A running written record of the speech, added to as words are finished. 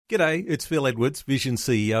G'day, it's Phil Edwards, Vision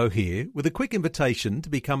CEO here, with a quick invitation to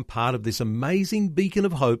become part of this amazing beacon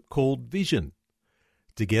of hope called Vision.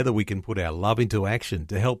 Together we can put our love into action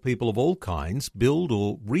to help people of all kinds build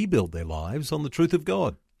or rebuild their lives on the truth of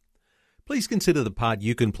God. Please consider the part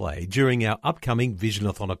you can play during our upcoming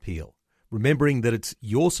Visionathon appeal, remembering that it's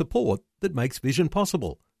your support that makes Vision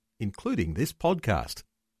possible, including this podcast.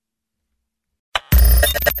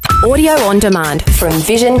 Audio on demand from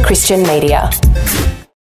Vision Christian Media.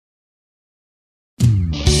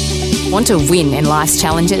 Want to win in life's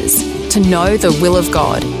challenges? To know the will of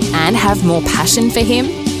God and have more passion for Him?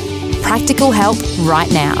 Practical help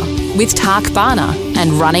right now with Tak Bhana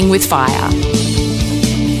and Running with Fire.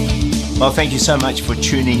 Well, thank you so much for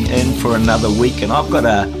tuning in for another week. And I've got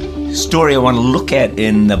a story I want to look at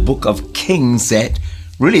in the book of Kings that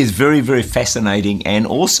really is very, very fascinating and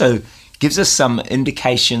also gives us some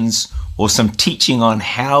indications or some teaching on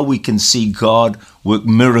how we can see God work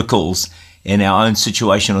miracles in our own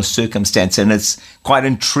situation or circumstance. And it's quite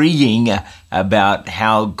intriguing about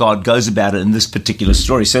how God goes about it in this particular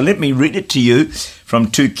story. So let me read it to you from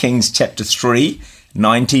 2 Kings chapter 3,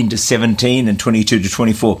 19 to 17 and 22 to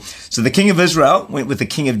 24. So the king of Israel went with the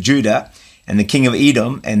king of Judah and the king of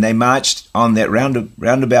Edom, and they marched on that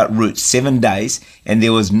roundabout route 7 days, and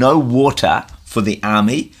there was no water for the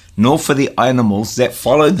army, nor for the animals that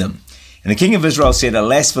followed them. And the king of Israel said,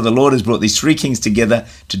 "Alas, for the Lord has brought these 3 kings together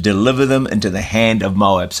to deliver them into the hand of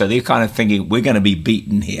Moab." So they're kind of thinking, we're going to be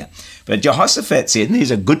beaten here. But Jehoshaphat said, and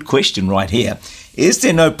here's a good question right here, "Is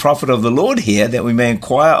there no prophet of the Lord here that we may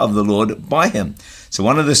inquire of the Lord by him?" So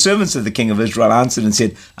one of the servants of the king of Israel answered and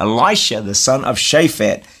said, "Elisha, the son of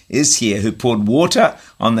Shaphat, is here, who poured water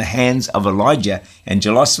on the hands of Elijah." And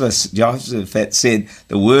Jehoshaphat said,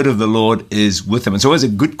 "The word of the Lord is with him." And so it's always a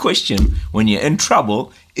good question when you're in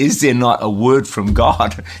trouble, is there not a word from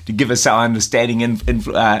God to give us our understanding and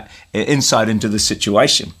insight into the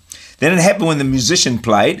situation? Then it happened when the musician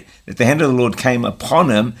played that the hand of the Lord came upon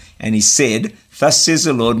him, and he said, "Thus says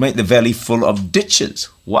the Lord, make the valley full of ditches."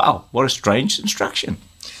 Wow, what a strange instruction.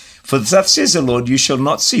 "For thus says the Lord, you shall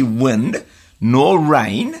not see wind nor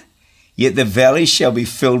rain, yet the valley shall be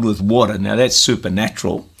filled with water." Now that's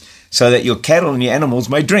supernatural. "So that your cattle and your animals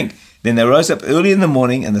may drink." Then they rose up early in the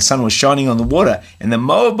morning, and the sun was shining on the water. And the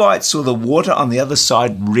Moabites saw the water on the other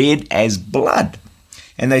side red as blood.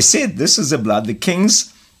 And they said, "This is the blood. The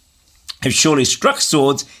kings have surely struck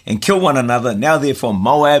swords and killed one another. Now therefore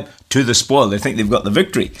Moab to the spoil." They think they've got the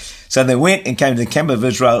victory. So they went and came to the camp of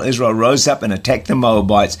Israel. Israel rose up and attacked the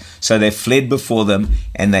Moabites. So they fled before them,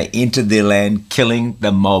 and they entered their land, killing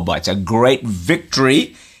the Moabites. A great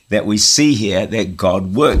victory that we see here that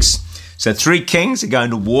God works. So 3 kings are going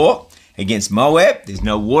to war against Moab. There's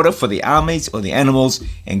no water for the armies or the animals,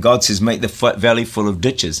 and God says, make the valley full of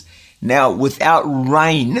ditches. Now, without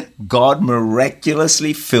rain, God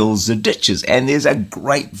miraculously fills the ditches, and there's a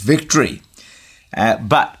great victory.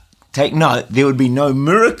 But take note, there would be no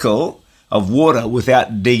miracle of water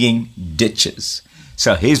without digging ditches.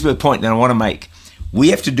 So here's the point that I want to make. We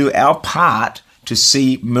have to do our part to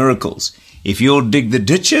see miracles. If you'll dig the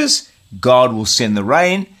ditches, God will send the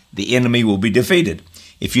rain, the enemy will be defeated.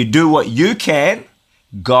 If you do what you can,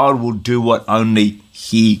 God will do what only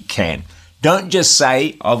He can. Don't just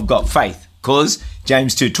say, "I've got faith," because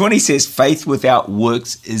James 2:20 says, "Faith without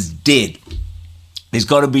works is dead." There's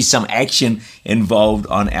got to be some action involved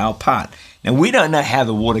on our part. Now, we don't know how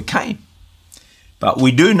the water came, but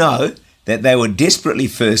we do know that they were desperately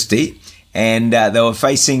thirsty and they were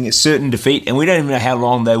facing certain defeat, and we don't even know how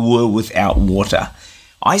long they were without water.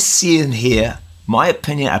 I see in here, my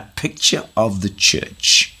opinion, a picture of the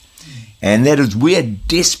church. And that is, we are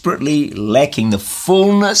desperately lacking the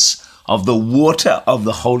fullness of the water of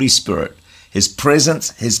the Holy Spirit, His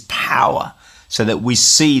presence, His power, so that we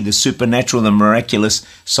see the supernatural, the miraculous,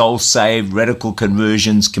 soul saved, radical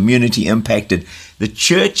conversions, community impacted. The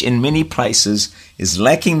church in many places is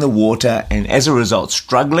lacking the water, and as a result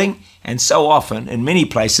struggling, and so often in many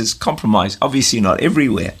places compromised, obviously not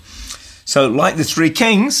everywhere. So like the 3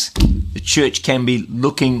 kings, the church can be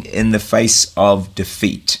looking in the face of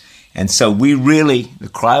defeat. And so we really, the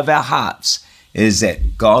cry of our hearts is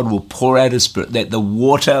that God will pour out His Spirit, that the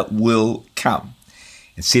water will come.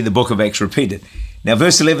 And see the book of Acts repeated. Now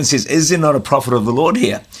verse 11 says, "Is there not a prophet of the Lord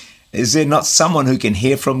here? Is there not someone who can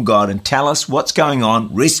hear from God and tell us what's going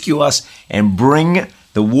on, rescue us, and bring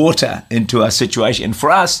the water into our situation, and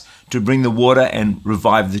for us to bring the water and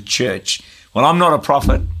revive the church?" Well, I'm not a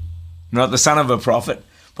prophet, not the son of a prophet,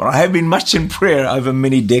 but I have been much in prayer over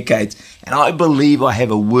many decades, and I believe I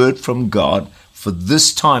have a word from God for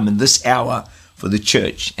this time and this hour for the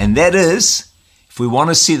church. And that is, If we want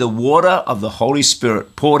to see the water of the Holy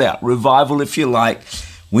Spirit poured out, revival if you like,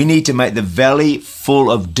 we need to make the valley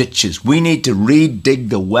full of ditches. We need to re-dig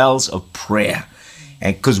the wells of prayer.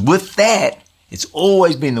 And because with that, it's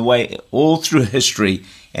always been the way all through history.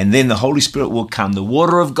 And then the Holy Spirit will come. The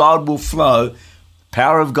water of God will flow.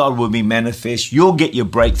 Power of God will be manifest. You'll get your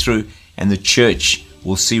breakthrough. And the church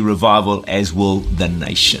will see revival, as will the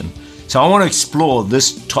nation. So I want to explore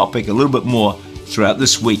this topic a little bit more throughout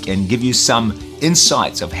this week and give you some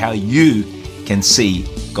insights of how you can see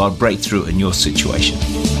God break through in your situation.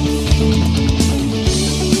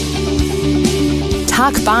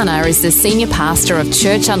 Tak Bhana is the Senior Pastor of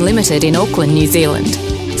Church Unlimited in Auckland, New Zealand.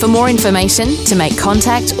 For more information, to make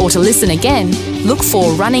contact or to listen again, look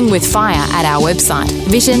for Running with Fire at our website,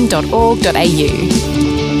 vision.org.au.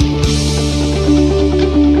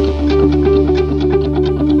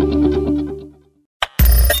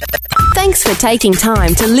 Thanks for taking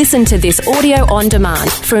time to listen to this audio on demand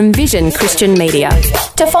from Vision Christian Media.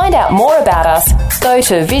 To find out more about us, go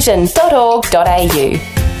to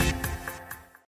vision.org.au.